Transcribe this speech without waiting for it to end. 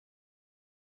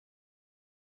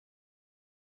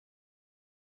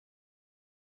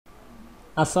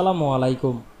Assalamu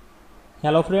Walaikum.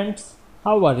 Hello friends,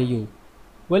 how are you?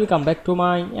 Welcome back to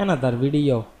my another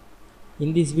video.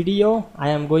 In this video, I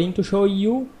am going to show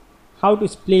you how to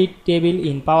split table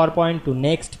in PowerPoint to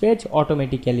next page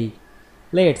automatically.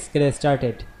 Let's get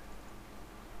started.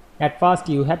 At first,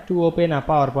 you have to open a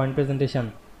PowerPoint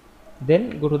presentation.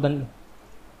 Then go to the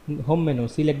home menu,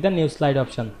 select the new slide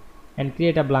option and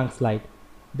create a blank slide.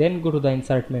 Then go to the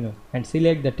insert menu and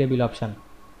select the table option.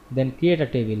 Then create a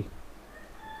table.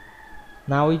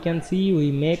 Now we can see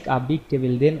we make a big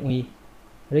table, then we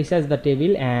resize the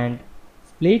table and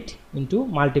split into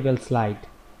multiple slide.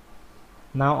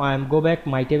 Now I am go back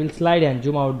my table slide and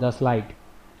zoom out the slide,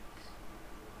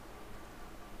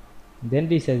 then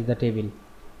resize the table.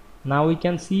 Now we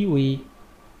can see we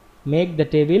make the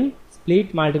table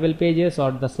split multiple pages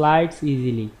or the slides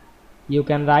easily. You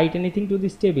can write anything to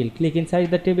this table. Click inside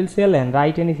the table cell and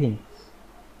write anything.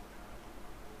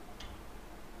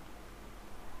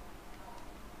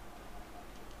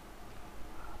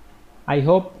 I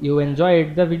hope you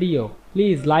enjoyed the video.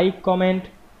 Please like, comment,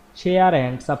 share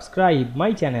and subscribe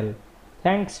my channel.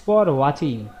 Thanks for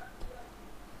watching.